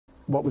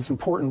what was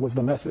important was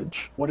the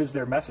message. What is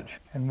their message,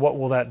 and what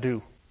will that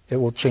do? It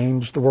will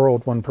change the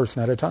world one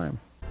person at a time.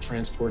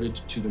 Transported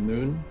to the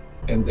moon,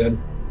 and then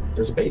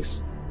there's a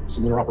base. It's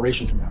a lunar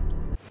operation command.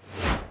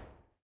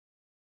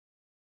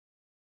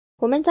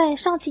 我们在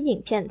上期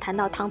影片谈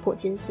到汤普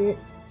金斯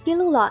披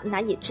露了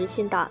难以置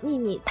信的秘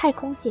密太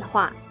空计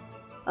划，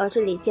而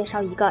这里介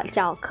绍一个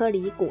叫科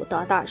里古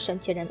德的神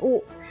奇人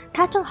物，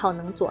他正好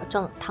能佐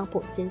证汤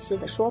普金斯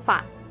的说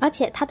法，而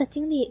且他的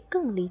经历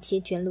更离奇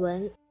绝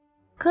伦。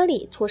科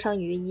里出生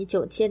于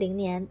1970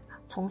年，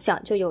从小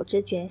就有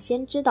知觉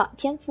先知的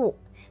天赋，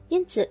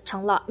因此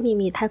成了秘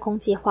密太空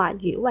计划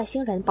与外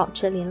星人保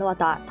持联络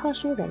的特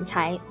殊人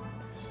才。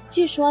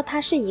据说他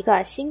是一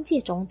个星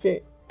际种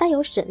子，带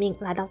有使命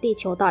来到地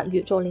球的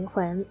宇宙灵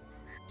魂，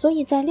所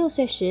以在6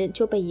岁时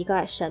就被一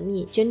个神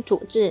秘军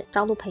主制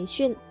招录培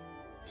训，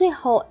最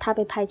后他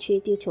被派去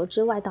地球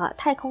之外的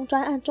太空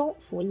专案中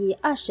服役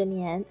20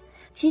年，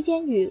期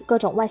间与各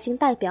种外星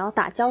代表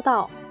打交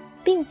道，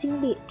并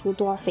经历诸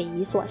多匪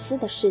夷所思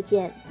的事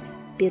件。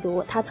比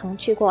如他曾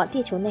去过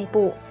地球内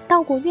部，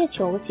到过月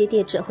球基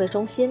地指挥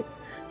中心，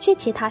去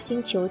其他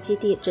星球基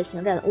地执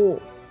行任务，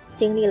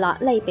经历了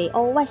类北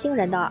欧外星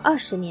人的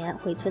20年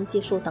回村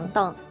技术等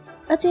等。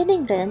而最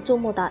令人注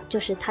目的就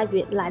是他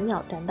与蓝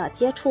鸟人的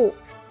接触，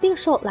并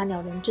受蓝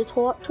鸟人之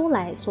托出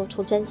来说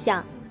出真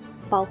相，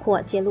包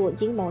括揭露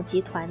阴谋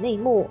集团内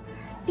幕、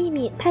秘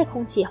密太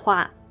空计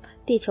划、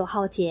地球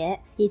浩劫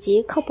以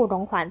及刻不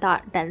容缓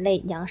的人类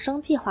扬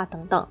升计划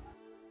等等。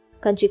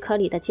根据科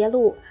里的揭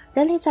露，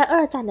人类在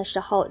2战的时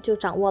候就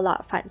掌握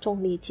了反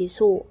重力技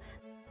术，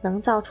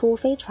能造出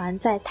飞船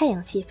在太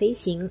阳系飞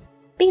行，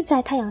并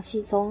在太阳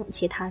系中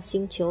其他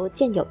星球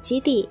建有基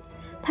地。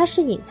它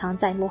是隐藏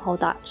在幕后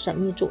的神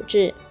秘组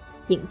织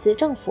影子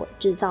政府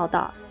制造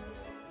的，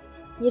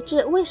以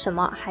致为什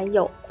么还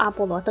有阿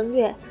波罗登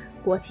月、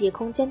国际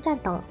空间站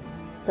等，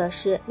则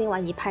是另外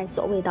一派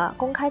所谓的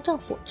公开政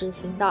府执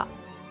行的。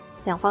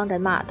两方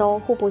人马都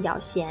互不咬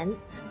弦，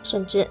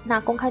甚至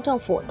那公开政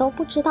府都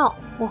不知道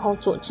幕后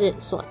组织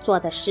所做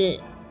的事。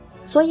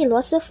所以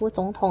罗斯福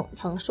总统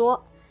曾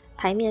说，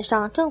台面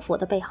上政府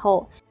的背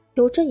后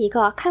有着一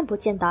个看不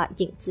见的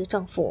影子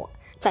政府，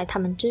在他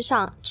们之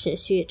上持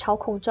续操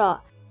控着，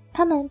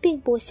他们并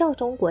不效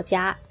忠国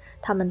家，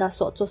他们的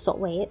所作所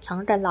为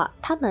承认了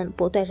他们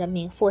不对人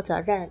民负责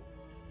任。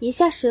以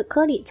下是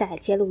科里在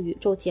揭露宇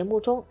宙节目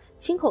中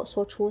亲口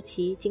说出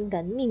其惊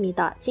人秘密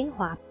的精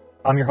华。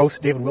I'm your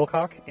host, David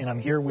Wilcock, and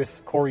I'm here with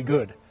Corey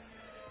Goode.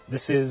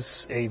 This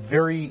is a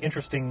very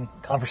interesting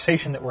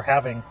conversation that we're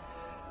having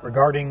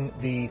regarding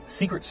the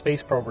secret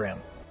space program.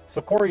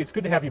 So, Corey, it's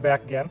good to have you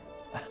back again.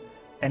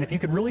 And if you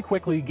could really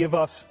quickly give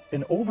us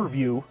an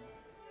overview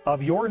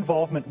of your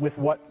involvement with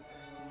what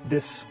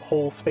this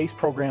whole space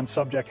program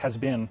subject has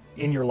been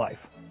in your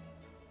life.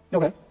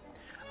 Okay.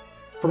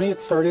 For me, it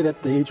started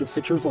at the age of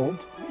 6 years old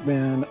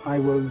when I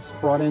was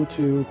brought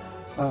into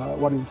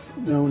what is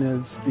known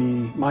as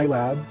the My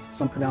Lab,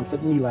 some pronounce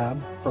it Me Lab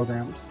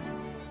programs.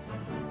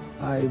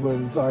 I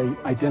was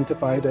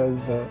identified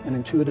as an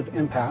intuitive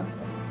empath,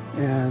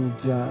 and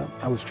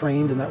I was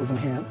trained, and that was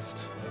enhanced.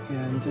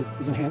 And it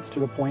was enhanced to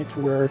the point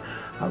where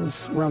I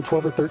was around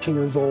 12 or 13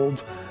 years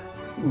old,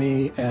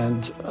 me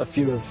and a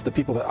few of the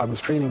people that I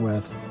was training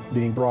with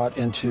being brought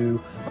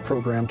into a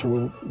program to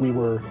where we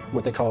were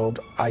what they called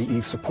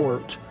IE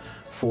support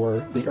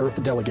for the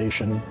Earth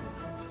delegation.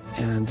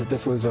 And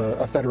this was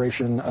a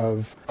federation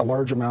of a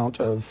large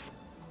amount of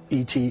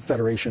ET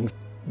federations.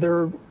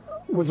 There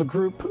was a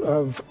group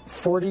of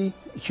 40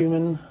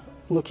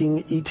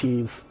 human-looking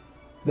ETs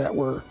that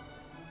were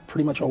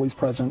pretty much always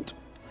present,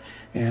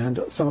 and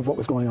some of what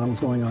was going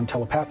on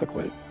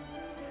telepathically.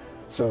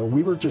 So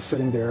we were just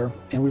sitting there,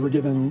 and we were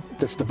given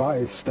this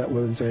device that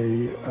was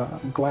a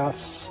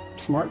glass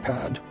smart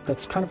pad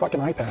that's kind of like an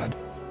iPad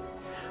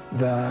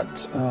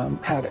that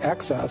had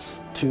access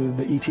to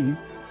the ET,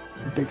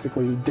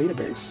 basically,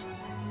 database.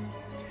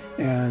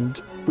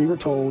 And we were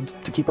told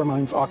to keep our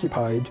minds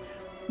occupied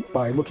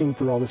by looking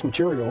through all this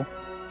material.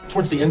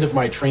 Towards the end of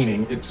my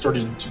training, it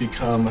started to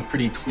become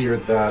pretty clear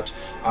that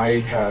I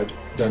had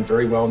done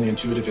very well in the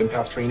intuitive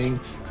empath training.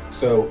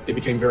 So it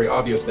became very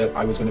obvious that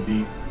I was going to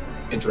be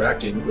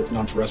interacting with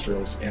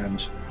non-terrestrials.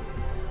 And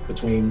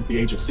between the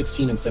age of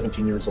 16 and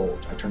 17 years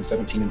old, I turned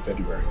 17 in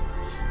February,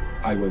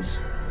 I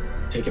was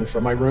taken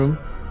from my room.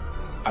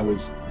 I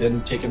was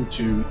then taken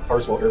to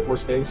Carswell Air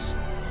Force Base.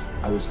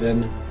 I was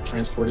then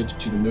transported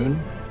to the moon,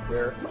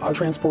 where I was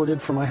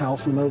transported from my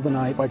house in the middle of the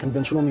night by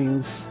conventional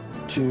means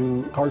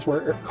to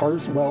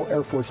Carswell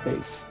Air Force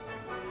Base.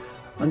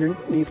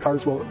 Underneath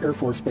Carswell Air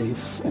Force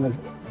Base, in a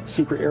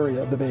secret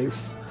area of the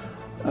base,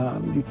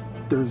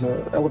 there's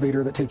an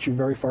elevator that takes you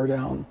very far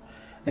down.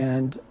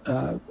 And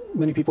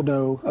many people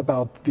know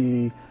about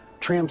the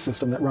tram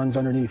system that runs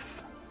underneath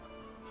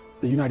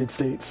the United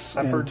States.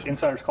 I've heard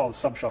insiders call it a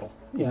sub-shuttle.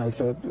 Yeah, it's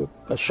a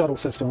shuttle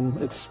system.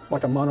 It's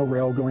like a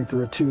monorail going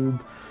through a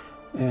tube,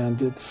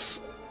 and it's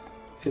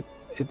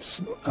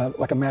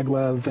like a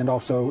maglev and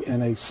also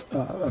in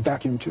a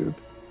vacuum tube.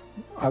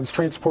 I was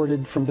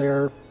transported from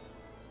there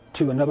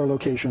to another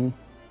location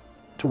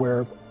to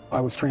where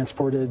I was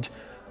transported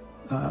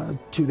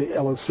to the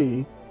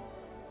LOC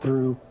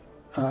through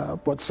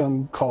what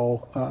some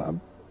call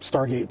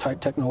Stargate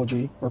type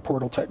technology or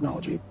portal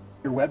technology.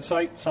 Your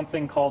website,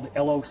 something called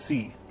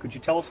LOC. Could you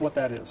tell us what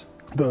that is?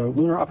 The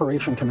Lunar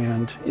Operation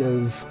Command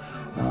is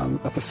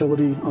a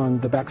facility on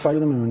the backside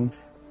of the moon.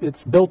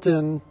 It's built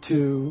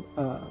into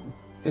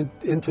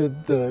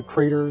the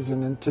craters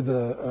and into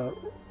the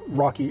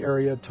rocky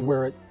area to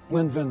where it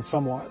blends in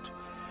somewhat.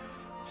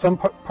 Some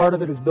part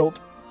of it is built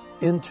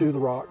into the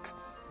rock.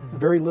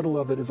 Very little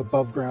of it is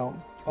above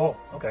ground. Oh,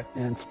 okay.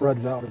 And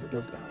spreads out as it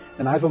goes down.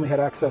 And I've only had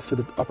access to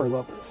the upper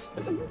levels.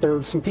 There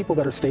are some people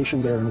that are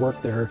stationed there and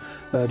work there,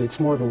 but it's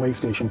more of a way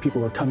station.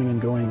 People are coming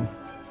and going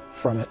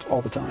from it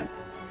all the time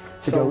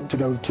to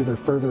go to the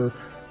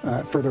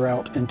further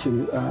out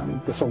into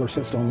the solar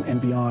system and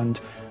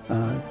beyond,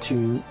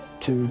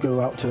 to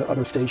go out to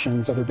other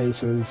stations, other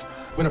bases.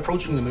 When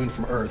approaching the moon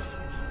from Earth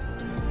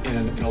in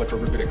an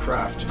electrogravitic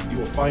craft, you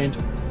will find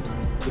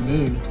the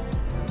moon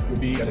will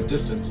be at a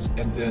distance,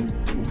 and then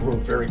it will grow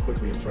very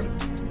quickly in front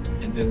of you.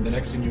 And then the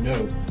next thing you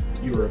know,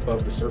 you are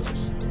above the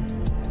surface.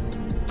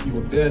 You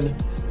will then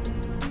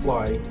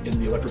fly in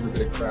the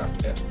electrogravitic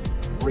craft at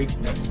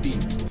breakneck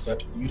speeds,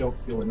 except you don't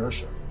feel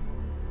inertia.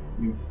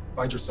 You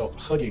find yourself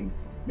hugging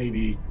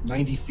maybe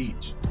 90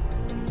 feet,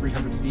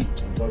 300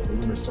 feet above the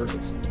lunar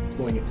surface,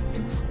 going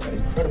at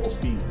incredible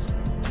speeds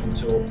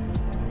until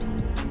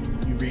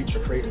you reach a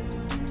crater.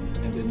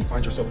 And then you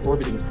find yourself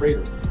orbiting a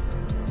crater.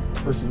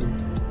 The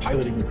person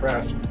piloting the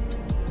craft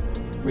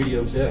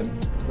radios in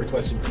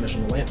requesting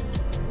permission to land.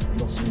 You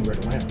don't see anywhere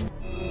to land.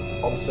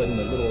 All of a sudden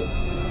a little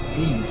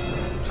haze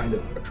kind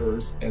of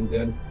occurs, and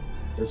then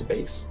there's a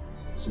base.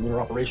 It's the Lunar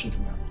Operation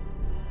Command.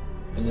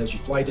 And as you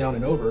fly down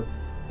and over,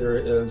 there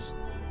is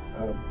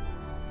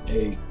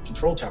a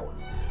control tower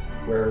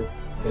where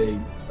they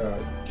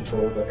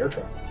control the air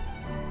traffic.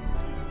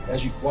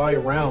 As you fly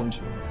around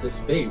this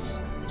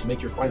base to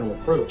make your final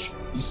approach,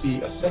 you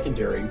see a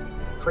secondary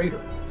crater.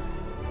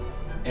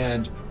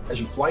 And as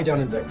you fly down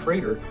into that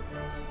crater,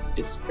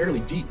 it's fairly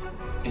deep,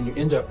 and you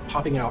end up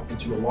popping out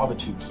into a lava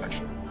tube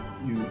section.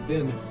 You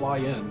then fly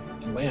in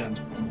and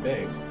land in the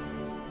bay,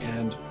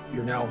 and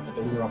you're now at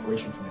the Lunar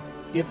Operation Command.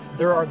 If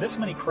there are this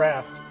many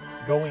craft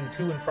going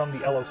to and from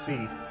the LOC,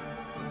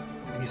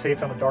 and you say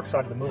it's on the dark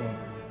side of the moon,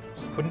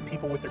 couldn't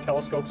people with their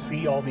telescopes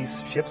see all these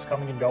ships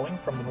coming and going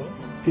from the moon?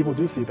 People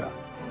do see that.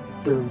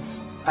 There's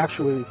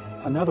actually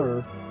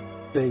another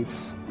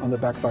base on the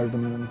backside of the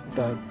moon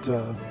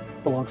that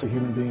belongs to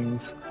human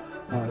beings.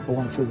 It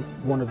belongs to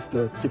one of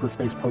the secret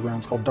space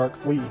programs called Dark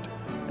Fleet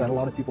that a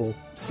lot of people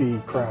see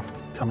craft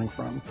coming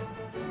from.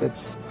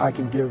 I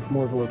can give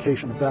more of the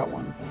location of that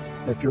one.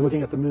 If you're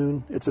looking at the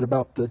moon, it's at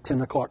about the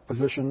 10 o'clock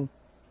position.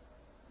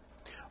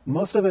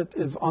 Most of it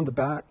is on the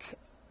back.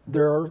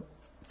 There are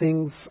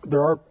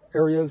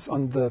areas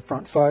on the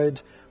front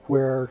side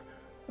where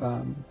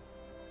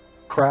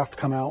craft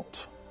come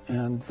out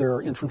and there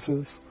are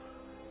entrances.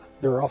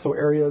 There are also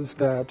areas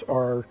that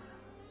are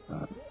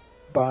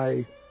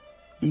by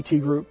ET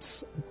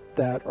groups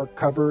that are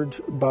covered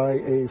by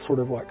a sort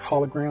of like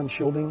hologram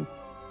shielding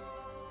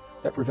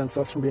that prevents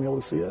us from being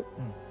able to see it.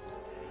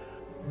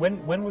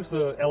 When was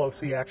the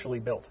LOC actually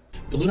built?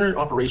 The Lunar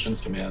Operations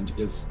Command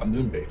is a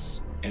moon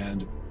base,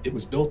 and it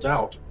was built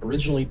out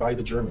originally by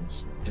the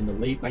Germans in the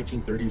late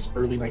 1930s,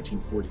 early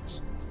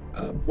 1940s.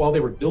 While they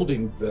were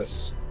building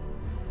this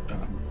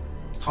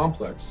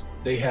complex,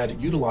 they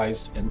had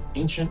utilized an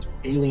ancient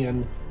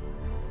alien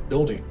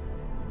building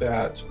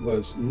that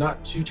was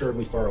not too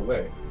terribly far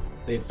away.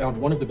 They had found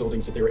one of the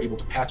buildings that they were able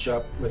to patch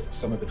up with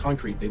some of the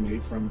concrete they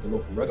made from the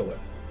local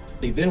regolith.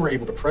 They then were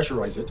able to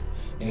pressurize it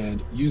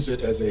and use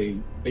it as a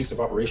base of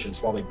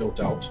operations while they built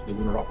out the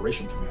Lunar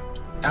Operation Command.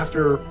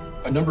 After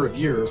a number of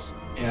years,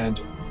 and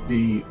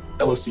the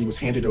LOC was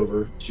handed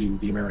over to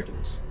the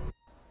Americans.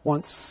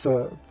 Once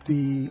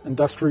the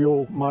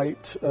industrial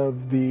might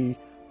of the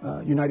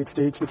United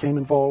States became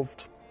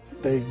involved,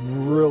 they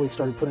really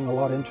started putting a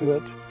lot into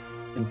it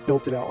and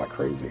built it out like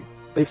crazy.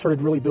 They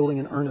started really building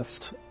in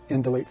earnest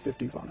in the late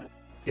 50s on it.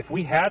 If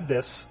we had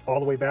this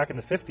all the way back in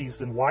the 50s,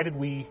 then why did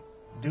we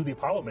do the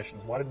Apollo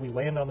missions? Why did we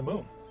land on the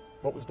moon?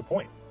 What was the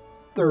point?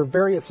 There are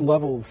various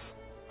levels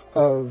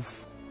of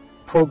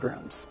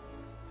programs.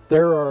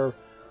 There are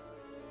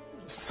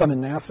some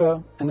in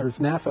NASA, and there's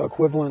NASA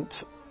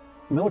equivalent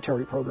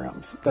military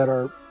programs that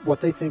are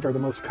what they think are the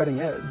most cutting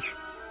edge.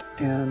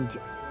 And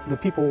the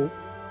people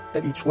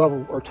at each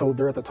level are told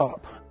they're at the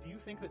top. Do you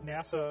think that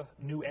NASA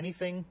knew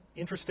anything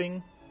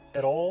interesting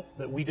at all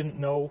that we didn't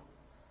know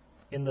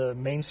in the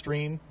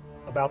mainstream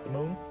about the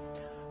moon?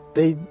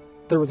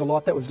 There was a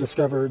lot that was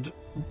discovered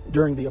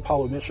during the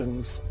Apollo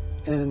missions.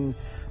 In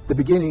the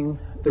beginning,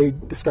 they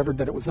discovered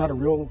that it was not a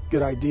real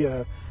good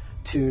idea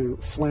to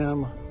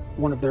slam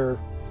one of their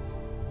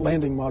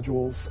landing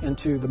modules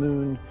into the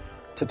moon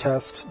to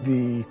test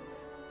the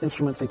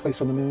instruments they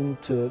placed on the moon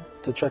to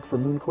check for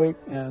moonquake.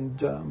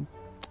 And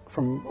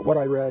from what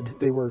I read,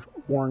 they were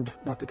warned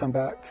not to come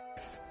back.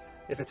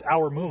 If it's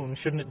our moon,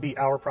 shouldn't it be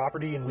our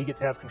property and we get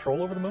to have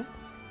control over the moon?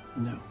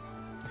 No.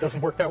 Doesn't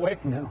work that way?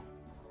 No.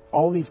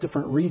 All these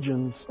different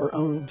regions are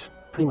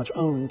pretty much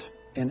owned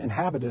and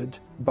inhabited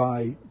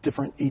by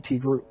different ET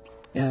groups.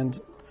 And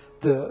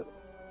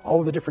all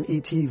of the different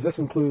ETs, this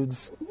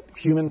includes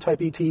human-type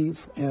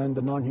ETs and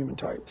the non-human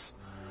types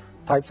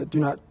that do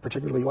not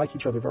particularly like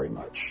each other very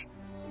much.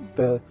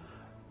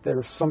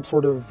 There's some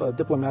sort of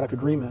diplomatic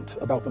agreement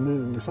about the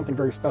moon. There's something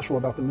very special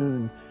about the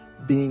moon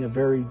being a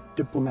very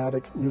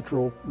diplomatic,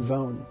 neutral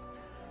zone.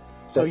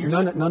 So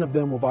none of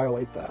them will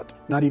violate that.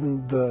 Not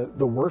even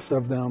the worst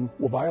of them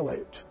will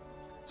violate.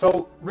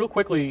 So, real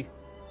quickly,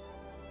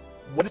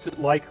 what is it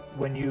like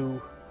when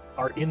you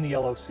are in the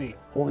LOC?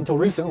 Well, until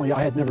recently,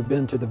 I had never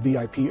been to the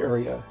VIP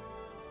area.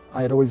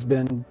 I had always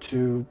been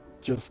to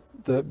just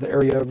the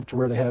area to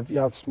where they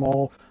have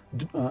small,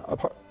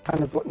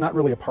 kind of not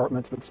really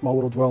apartments, but small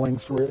little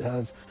dwellings where it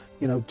has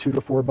 2 to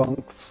 4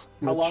 bunks.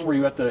 How long were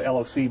you at the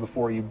LOC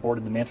before you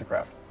boarded the Manta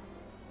craft?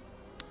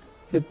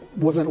 It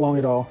wasn't long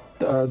at all.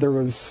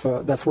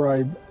 That's where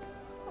I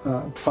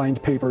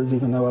signed papers,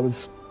 even though I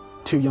was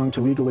too young to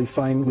legally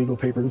sign legal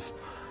papers.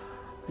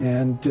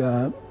 And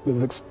it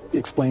was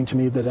explained to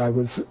me that I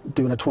was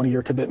doing a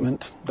 20-year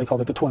commitment. They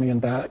called it the 20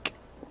 and back.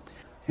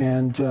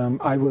 And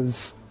I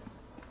was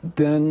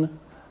then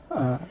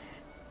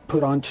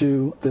put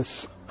onto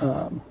this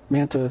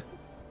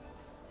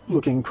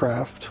manta-looking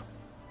craft.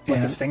 Like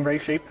a stingray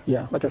shape?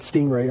 Yeah, like a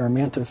stingray or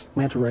manta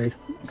ray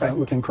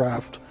looking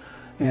craft.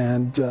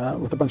 And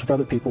with a bunch of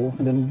other people.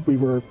 And then we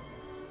were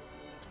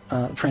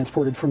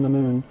transported from the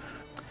moon.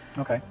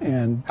 Okay.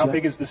 And how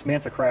big is this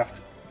Manta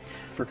craft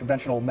for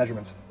conventional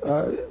measurements?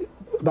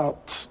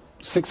 About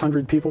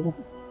 600 people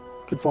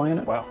could fly in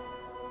it. Wow.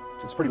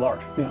 So it's pretty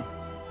large. Yeah.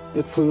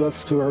 It flew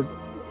us to our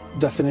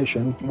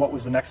destination. What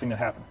was the next thing that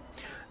happened?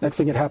 Next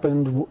thing that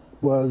happened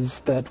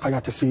was that I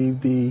got to see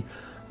the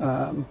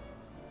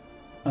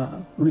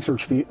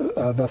research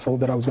vessel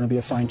that I was going to be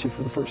assigned to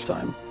for the first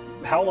time.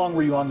 How long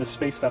were you on this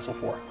space vessel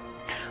for?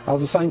 I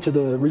was assigned to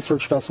the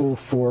research vessel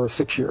for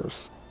 6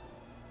 years.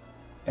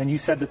 And you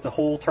said that the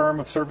whole term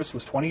of service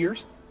was 20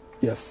 years?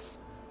 Yes.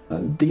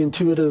 The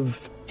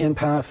intuitive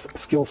empath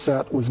skill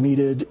set was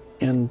needed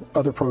in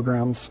other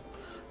programs,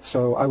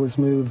 so I was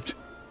moved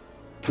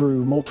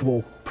through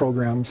multiple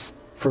programs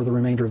for the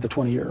remainder of the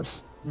 20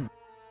 years.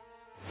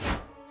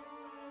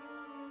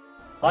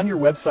 On your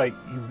website,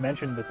 you've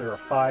mentioned that there are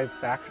 5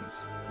 factions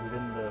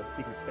within the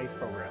secret space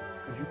program.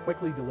 Could you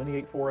quickly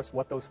delineate for us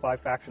what those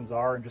 5 factions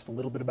are and just a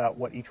little bit about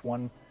what each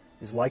one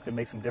is like that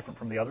makes them different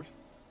from the others?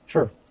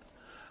 Sure.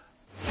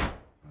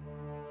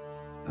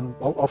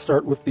 I'll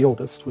start with the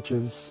oldest, which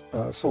is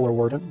Solar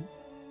Warden.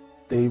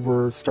 They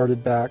were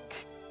started back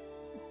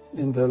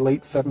in the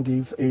late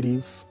 70s,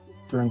 80s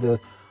during the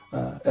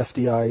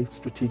SDI,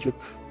 Strategic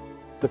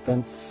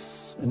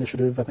Defense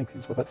Initiative, I think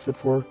is what that stood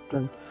for,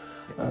 during,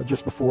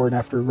 just before and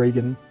after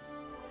Reagan.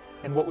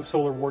 And what was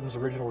Solar Warden's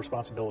original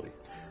responsibility?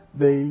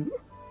 They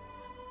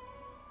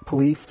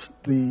policed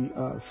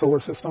the solar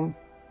system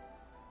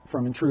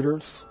from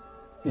intruders,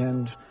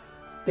 and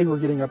they were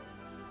getting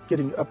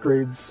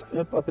upgrades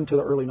up into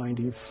the early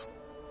 90s.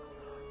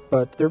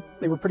 But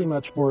they were pretty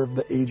much more of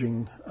the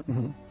aging.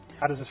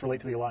 How does this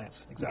relate to the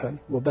Alliance, exactly?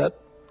 Okay. Well,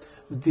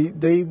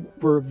 they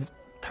were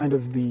kind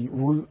of the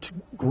root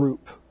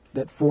group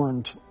that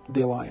formed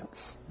the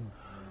Alliance.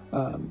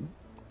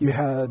 You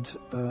had,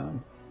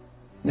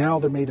 now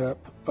they're made up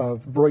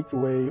of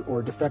breakaway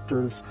or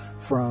defectors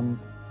from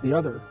the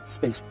other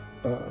space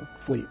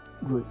fleet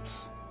groups.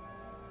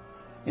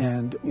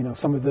 And,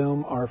 some of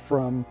them are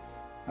from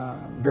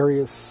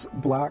various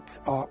black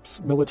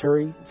ops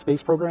military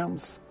space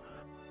programs.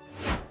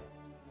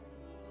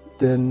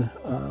 Then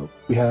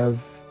we have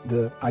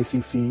the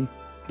ICC,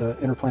 the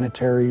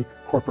Interplanetary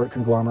Corporate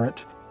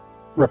Conglomerate,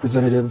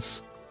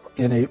 representatives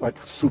in a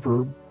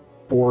super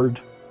board,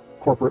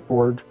 corporate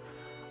board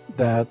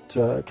that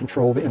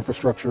control the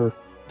infrastructure,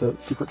 the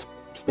secret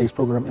space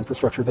program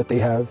infrastructure that they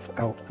have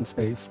out in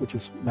space, which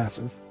is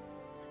massive.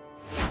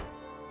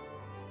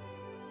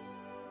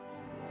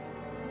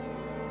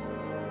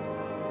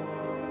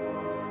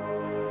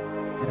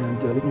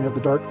 And then you have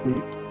the Dark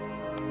Fleet.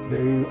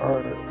 They are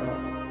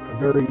a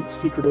very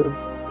secretive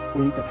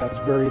fleet that has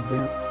very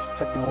advanced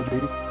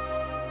technology,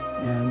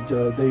 and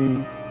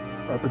they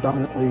are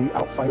predominantly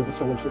outside of the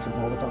solar system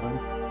all the time.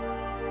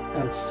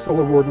 As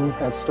Solar Warden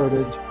has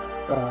started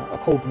a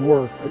Cold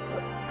War,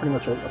 pretty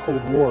much a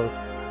Cold War,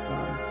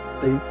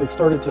 they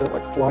started to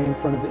fly in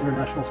front of the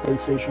International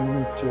Space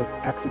Station to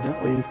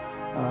accidentally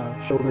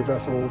show their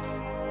vessels,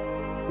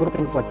 little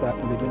things like that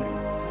in the beginning.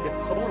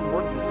 If Solar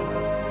Warden is going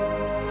to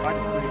try to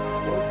create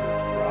exposure,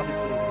 where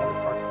obviously the other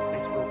parts of the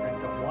space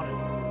program don't want it,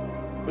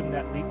 couldn't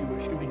that lead to a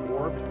shooting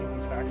war between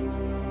these factions?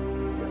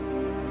 Yes.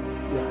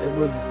 Yeah, it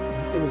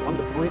was on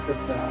the brink of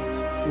that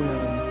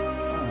when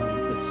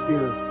the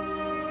Sphere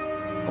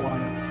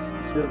Alliance,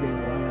 the Sphere Game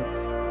Alliance,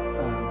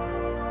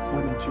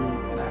 went into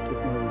an active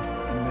mode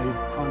and made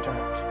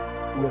contact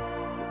with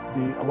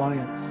the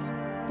Alliance,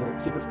 the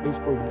Secret Space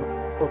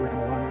Program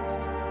Alliance,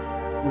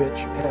 which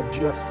had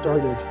just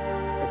started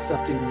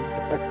accepting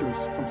defectors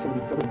from some of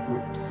these other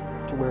groups,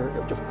 to where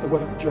it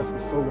wasn't just the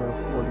solar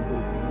working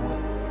group anymore.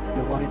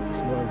 The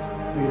alliance was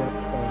made up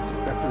of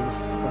defectors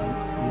from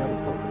the other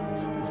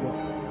programs as well.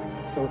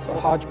 So it's a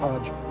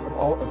hodgepodge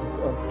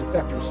of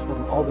defectors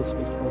from all the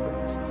space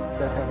programs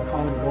that have a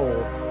common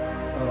goal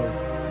of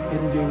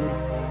ending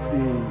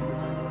the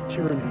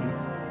tyranny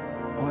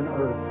on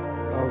Earth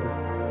of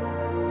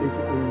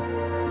basically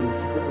the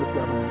secret Earth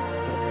government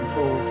that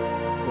controls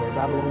the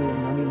Babylonian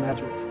money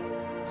magic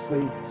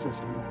slave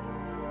system,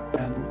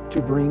 and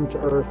to bring to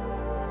Earth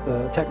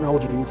the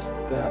technologies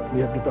that we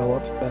have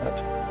developed that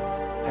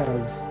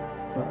has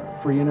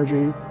free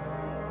energy.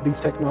 These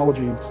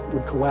technologies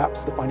would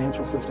collapse the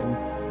financial system,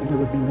 and there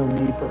would be no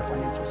need for a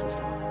financial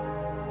system.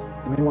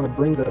 And they want to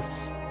bring this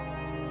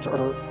to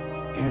Earth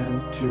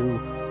and to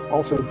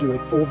also do a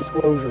full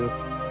disclosure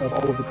of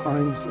all of the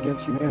crimes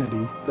against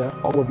humanity that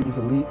all of these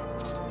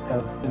elites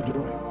have been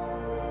doing.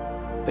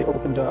 They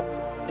opened up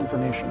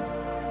information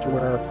to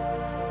where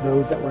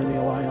those that were in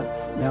the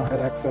alliance now had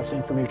access to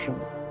information,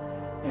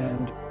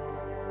 and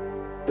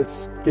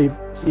this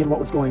seeing what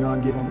was going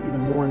on gave them even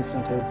more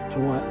incentive to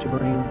want to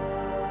bring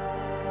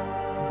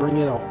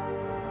it all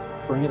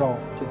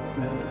to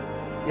humanity.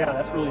 Yeah,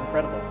 that's really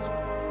incredible.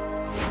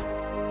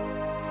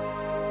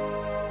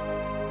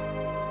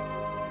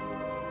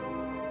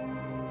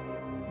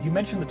 You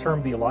mentioned the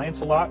term the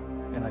Alliance a lot,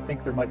 and I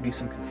think there might be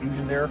some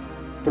confusion there.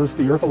 There's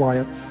the Earth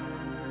Alliance.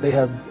 They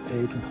have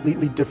a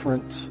completely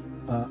different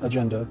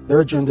agenda. Their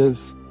agenda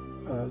is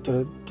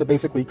to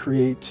basically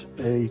create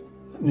a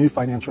new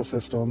financial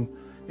system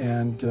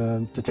and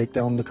to take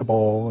down the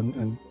cabal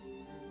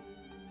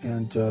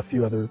and a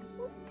few other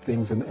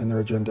things in their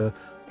agenda.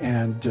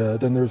 And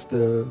then there's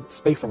the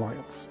Space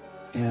Alliance,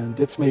 and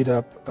it's made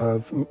up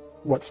of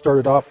what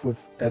started off with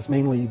as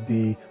mainly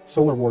the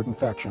Solar Warden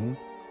faction,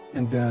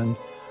 and then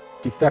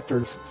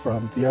defectors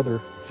from the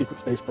other secret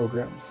space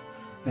programs.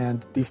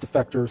 And these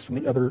defectors from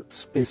the other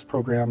space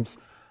programs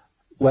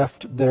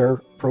left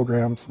their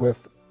programs with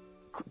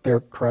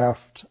their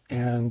craft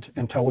and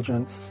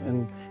intelligence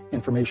and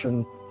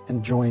information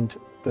and joined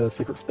the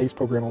Secret Space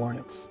Program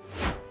Alliance.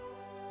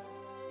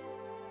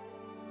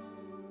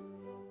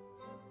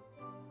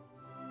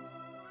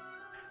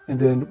 And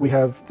then we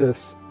have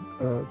this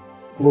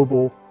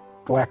global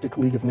Galactic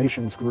League of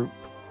Nations group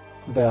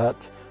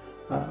that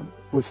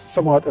was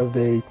somewhat of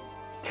a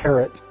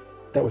carrot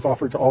that was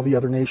offered to all the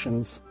other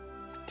nations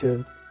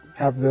to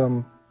have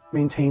them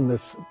maintain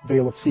this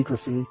veil of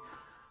secrecy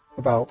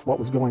about what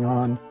was going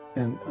on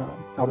in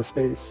outer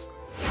space.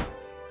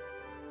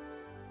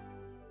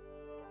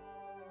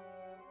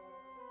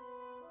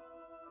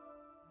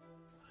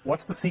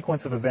 What's the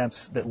sequence of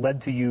events that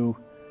led to you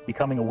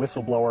becoming a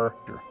whistleblower?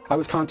 I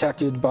was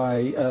contacted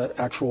by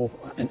actual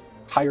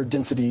higher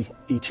density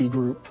ET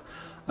group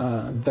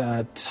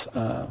that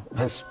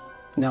has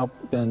now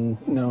been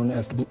known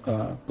as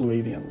the Blue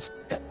Avians.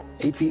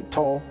 8 feet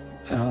tall.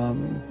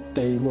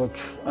 They look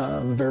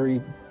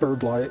very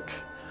bird-like.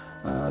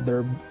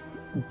 They're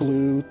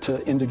blue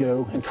to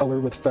indigo in color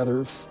with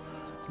feathers.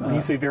 When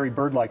you say very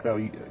bird-like,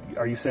 though,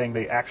 are you saying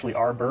they actually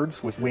are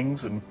birds with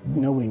wings? And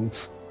no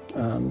wings.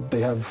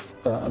 They have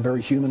a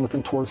very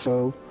human-looking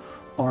torso,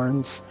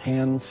 arms,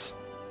 hands.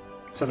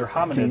 So they're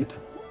hominid. Feet.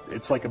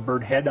 It's like a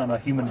bird head on a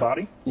human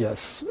body?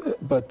 Yes,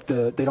 but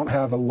they don't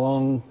have a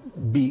long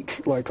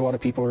beak like a lot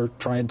of people are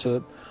trying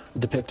to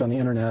depict on the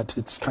internet.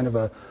 It's kind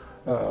of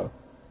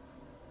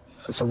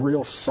it's a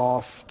real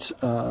soft,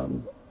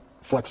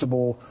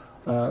 flexible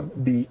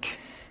beak,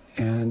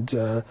 and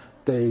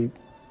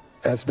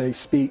as they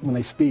speak, when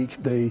they speak,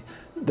 they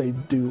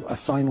do a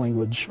sign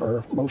language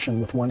or motion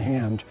with one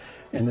hand,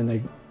 and then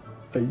they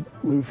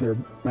move their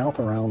mouth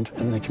around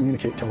and they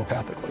communicate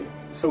telepathically.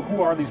 So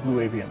who are these Blue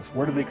Avians?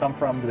 Where do they come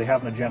from? Do they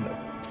have an agenda?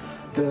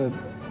 The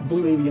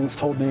Blue Avians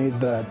told me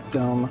that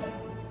them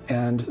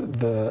and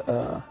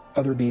the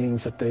other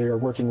beings that they are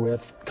working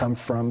with come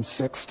from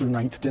 6th through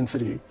 9th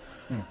density.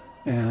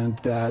 And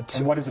that...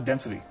 And what is a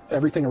density?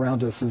 Everything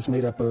around us is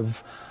made up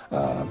of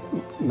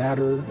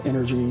matter,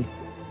 energy,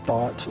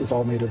 thought is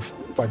all made of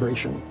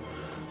vibration.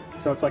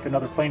 So it's like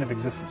another plane of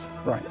existence.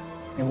 Right.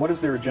 And what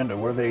is their agenda?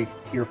 What are they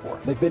here for?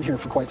 They've been here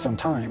for quite some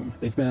time.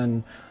 They've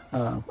been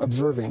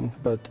observing,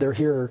 but they're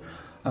here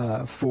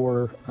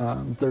for...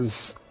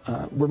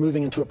 we're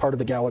moving into a part of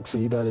the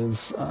galaxy that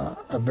is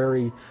a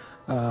very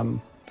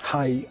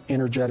high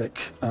energetic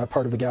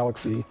part of the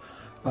galaxy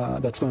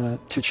that's going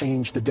to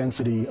change the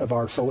density of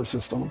our solar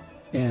system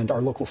and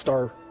our local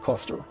star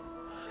cluster.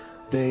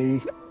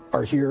 They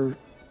are here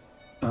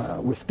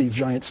with these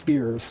giant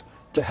spheres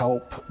to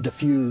help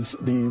diffuse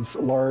these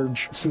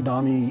large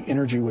tsunami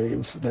energy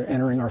waves that are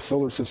entering our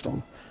solar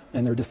system,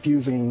 and they're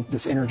diffusing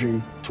this energy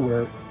to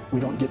where we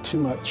don't get too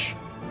much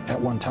at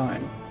one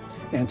time,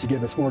 and to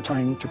give us more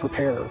time to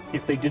prepare.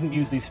 If they didn't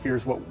use these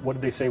spheres, what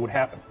did they say would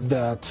happen?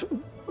 That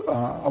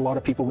a lot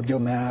of people would go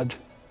mad,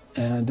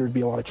 and there'd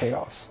be a lot of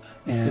chaos.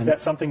 And is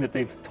that something that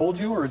they've told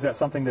you, or is that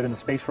something that in the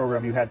space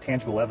program you had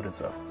tangible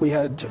evidence of? We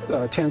had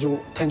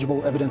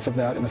tangible evidence of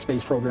that in the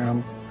space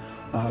program.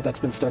 That's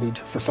been studied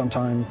for some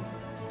time.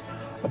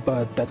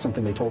 but that's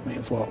something they told me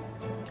as well.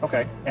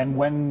 Okay,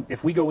 and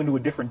if we go into a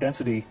different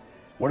density,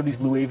 what are these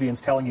blue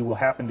avians telling you will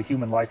happen to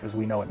human life as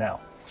we know it now?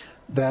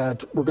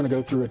 That we're going to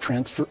go through a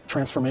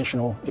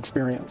transformational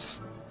experience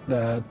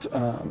that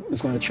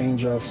is going to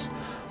change us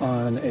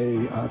on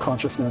a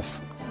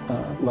consciousness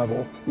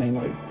level,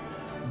 mainly.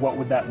 What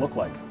would that look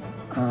like?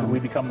 Could we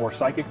become more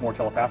psychic, more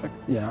telepathic?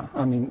 Yeah,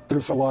 I mean,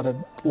 there's a lot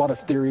of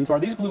theories. So are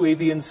these blue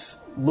avians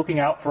looking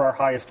out for our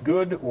highest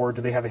good, or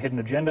do they have a hidden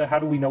agenda? How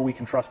do we know we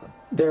can trust them?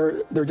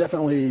 They're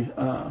definitely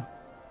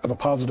of a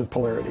positive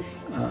polarity.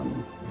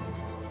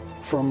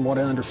 From what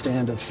I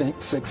understand of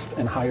sixth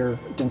and higher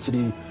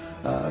density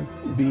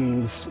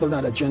beings, they're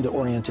not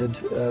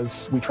agenda-oriented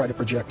as we try to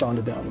project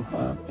onto them.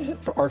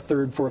 For our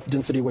third, fourth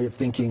density way of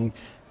thinking,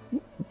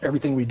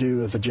 everything we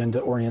do is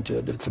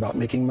agenda-oriented. It's about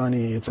making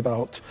money. It's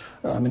about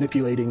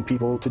manipulating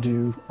people to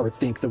do or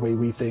think the way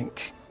we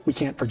think. We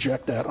can't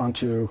project that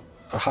onto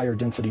a higher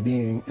density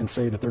being and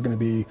say that they're going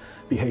to be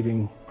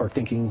behaving or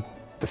thinking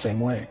the same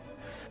way.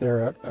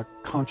 They're a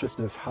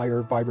consciousness,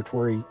 higher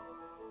vibratory,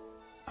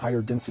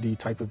 higher density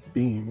type of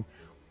being.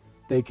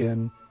 They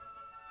can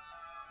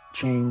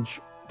change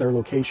their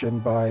location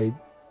by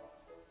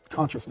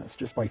consciousness,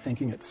 just by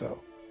thinking it so.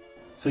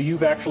 So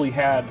you've actually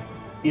had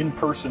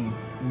in-person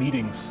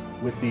meetings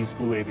with these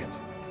blue avians?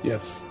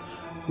 Yes.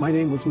 My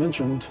name was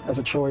mentioned as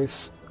a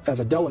choice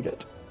as a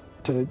delegate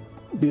to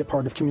be a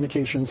part of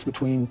communications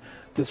between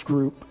this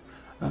group,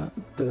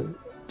 the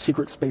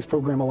Secret Space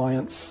Program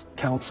Alliance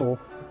Council.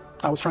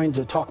 I was trying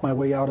to talk my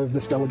way out of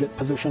this delegate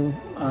position.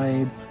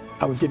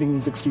 I was giving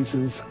these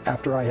excuses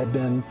after I had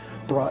been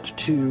brought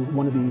to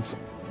one of these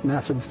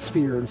massive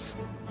spheres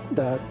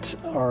that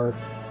are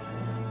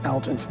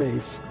out in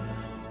space.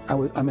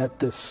 I met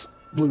this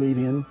blue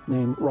avian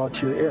named Raw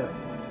Tier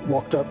Air.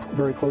 Walked up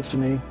very close to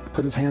me,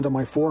 put his hand on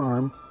my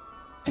forearm,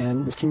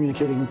 and was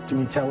communicating to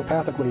me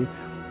telepathically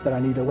that I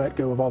need to let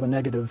go of all the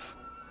negative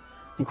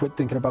and quit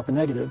thinking about the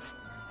negative.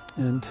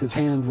 And his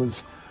hand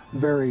was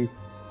very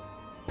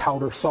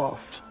powder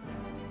soft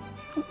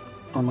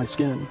on my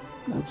skin.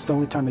 It's the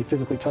only time they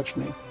physically touched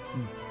me.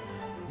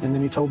 And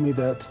then he told me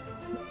that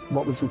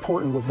what was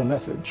important was the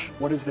message.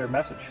 What is their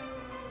message?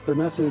 Their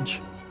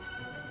message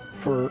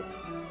for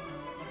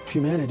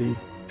humanity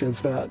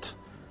is that,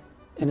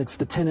 and it's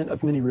the tenet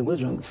of many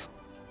religions,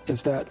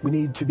 is that we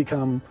need to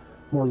become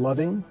more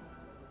loving,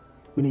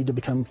 we need to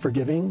become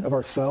forgiving of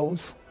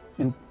ourselves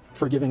and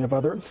forgiving of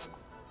others,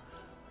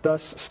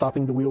 thus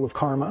stopping the wheel of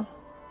karma.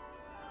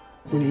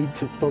 We need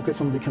to focus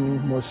on becoming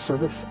more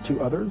service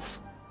to others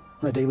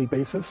on a daily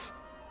basis,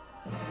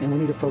 and we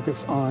need to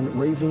focus on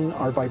raising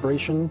our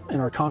vibration and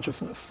our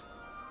consciousness.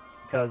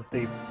 Because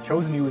they've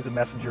chosen you as a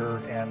messenger,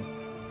 and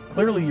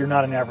clearly you're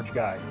not an average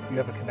guy. You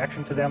have a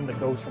connection to them that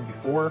goes from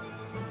before.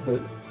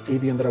 The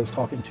avian that I was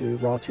talking to,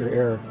 Raw Tier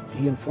Air,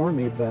 he informed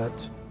me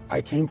that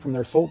I came from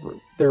their soul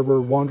group. There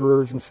were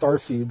wanderers and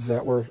starseeds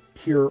that were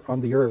here on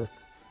the earth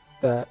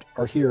that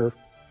are here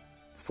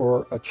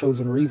for a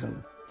chosen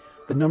reason.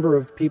 The number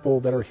of people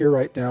that are here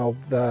right now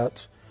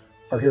that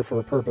are here for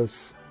a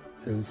purpose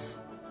is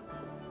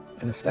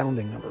an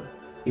astounding number.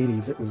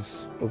 80s, it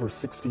was over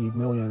 60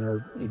 million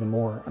or even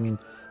more. I mean,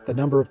 the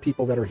number of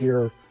people that are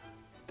here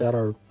that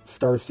are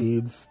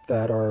starseeds,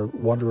 that are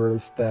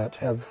wanderers, that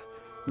have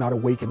not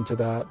awakened to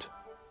that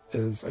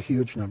is a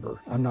huge number.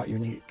 I'm not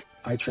unique.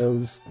 I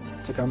chose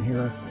to come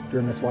here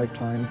during this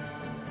lifetime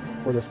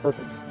for this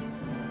purpose.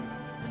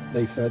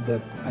 They said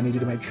that I needed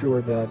to make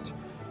sure that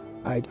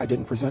I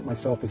didn't present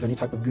myself as any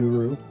type of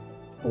guru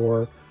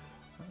or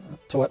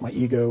to let my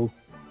ego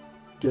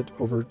get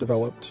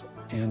overdeveloped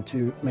and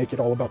to make it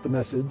all about the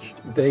message.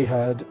 They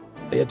had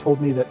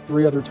told me that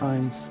 3 other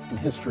times in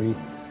history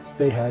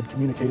they had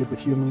communicated with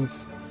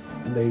humans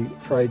and they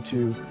tried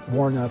to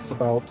warn us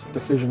about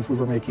decisions we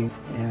were making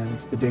and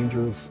the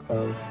dangers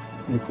of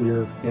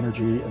nuclear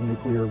energy and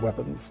nuclear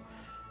weapons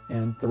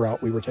and the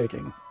route we were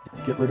taking.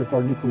 Get rid of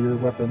our nuclear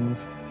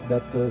weapons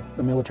that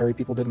the military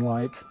people didn't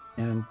like,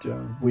 and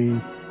we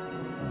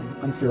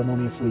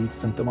unceremoniously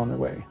sent them on their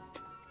way.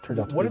 Turned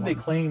out to What be did they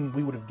one. claim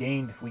we would have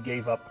gained if we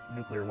gave up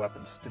nuclear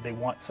weapons? Did they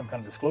want some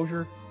kind of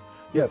disclosure?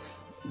 Yes,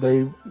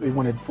 they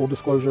wanted full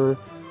disclosure.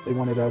 They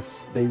wanted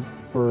us. They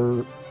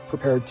were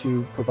prepared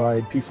to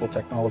provide peaceful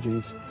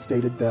technologies.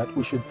 Stated that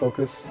we should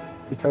focus,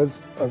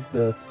 because of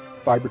the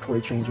vibratory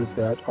changes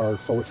that our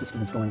solar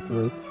system is going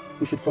through,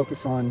 we should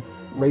focus on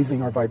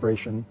raising our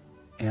vibration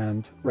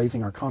and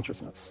raising our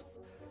consciousness.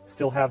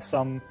 Still have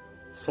some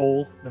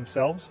soul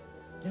themselves?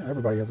 Yeah,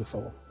 everybody has a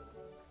soul.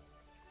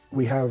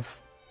 We have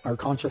our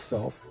conscious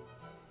self,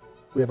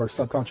 we have our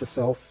subconscious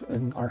self,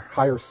 and our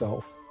higher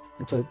self.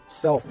 Until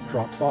self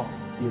drops off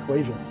the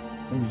equation,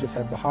 and you just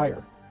have the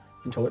higher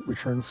until it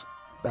returns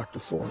back to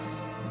source.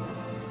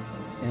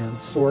 And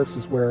source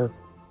is where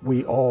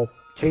we all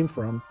came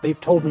from. They've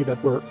told me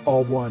that we're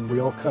all one. We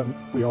all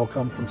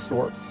come from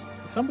source.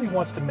 If somebody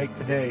wants to make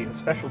today a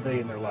special day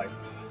in their life,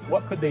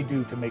 what could they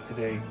do to make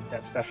today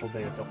that special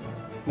day of their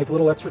life? Make a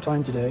little extra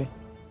time today.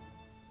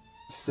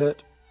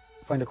 Sit,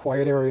 find a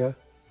quiet area,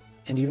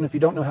 and even if you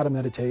don't know how to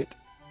meditate,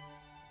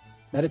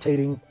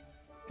 meditating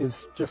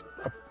is just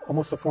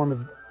almost a form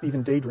of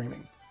even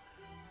daydreaming.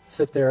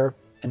 Sit there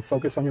and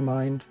focus on your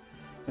mind,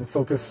 and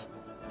focus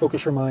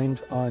your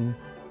mind on,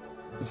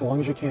 as long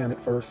as you can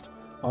at first,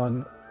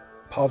 on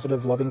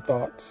positive, loving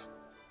thoughts,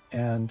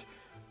 and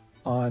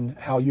on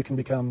how you can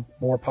become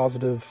more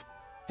positive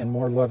and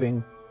more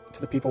loving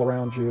to the people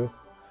around you,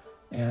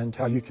 and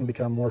how you can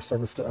become more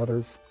service to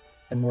others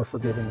and more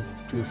forgiving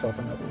to yourself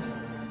and others.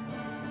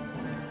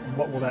 And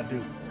what will that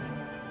do?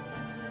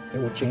 It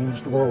will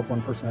change the world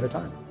one person at a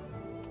time.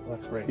 Well,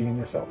 that's great. Being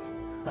yourself.